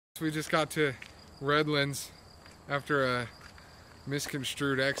So we just got to Redlands after a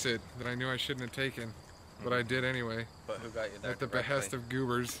misconstrued exit that I knew I shouldn't have taken, but I did anyway. But who got you there? At the behest of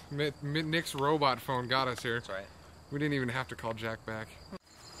goobers. Nick's robot phone got us here. That's right. We didn't even have to call Jack back.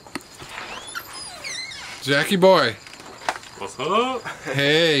 Jackie boy. What's up?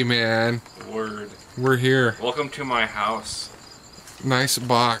 Hey man. Word. We're here. Welcome to my house. Nice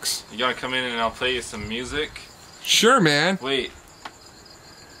box. You gotta come in and I'll play you some music? Sure, man. Wait.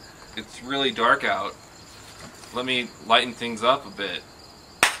 It's really dark out. Let me lighten things up a bit.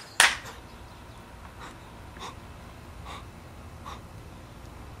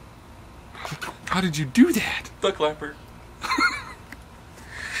 How did you do that? The clapper.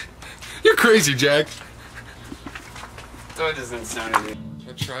 You're crazy, Jack. So it doesn't sound as good.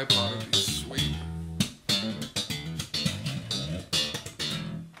 A tripod would be sweet.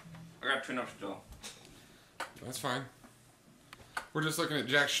 I got two enough still. That's fine. We're just looking at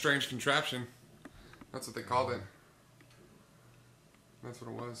Jack's strange contraption. That's what they called it. That's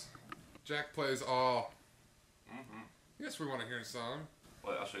what it was. Jack plays all. Yes, we want to hear a song.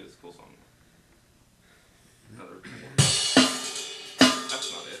 Wait, I'll show you this cool song. Another cool one.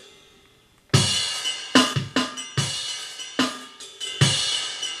 That's not it.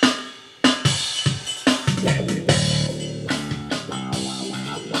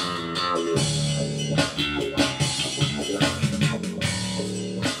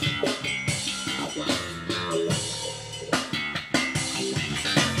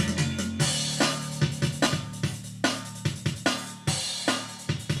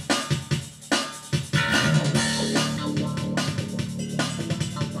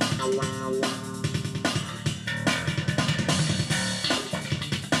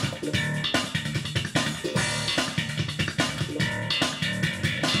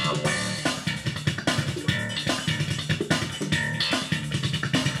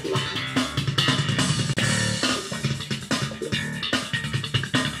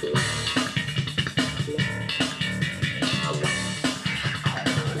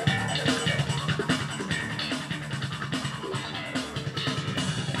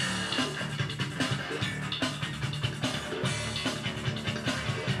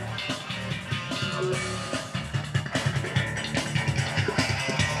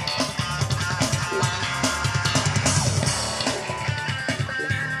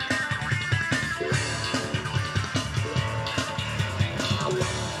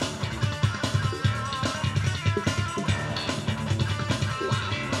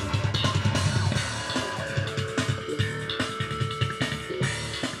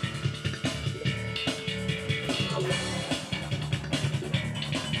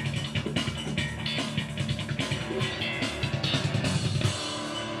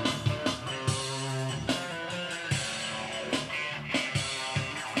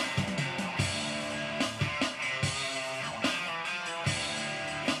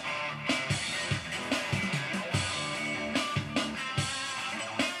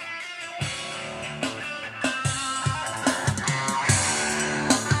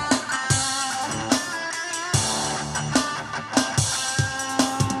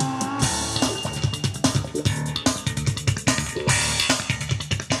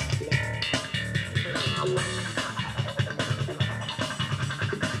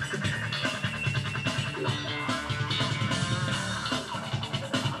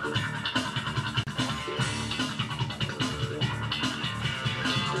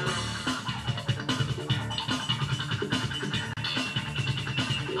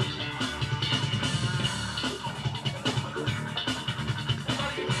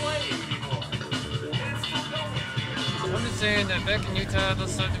 I'm just saying that back in Utah,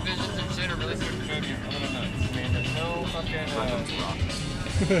 those subdivisions and shit are really starting to drive you a little nuts. I mean, there's no fucking,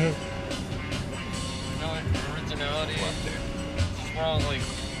 no originality. It's just more like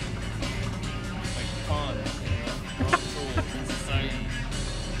ponds.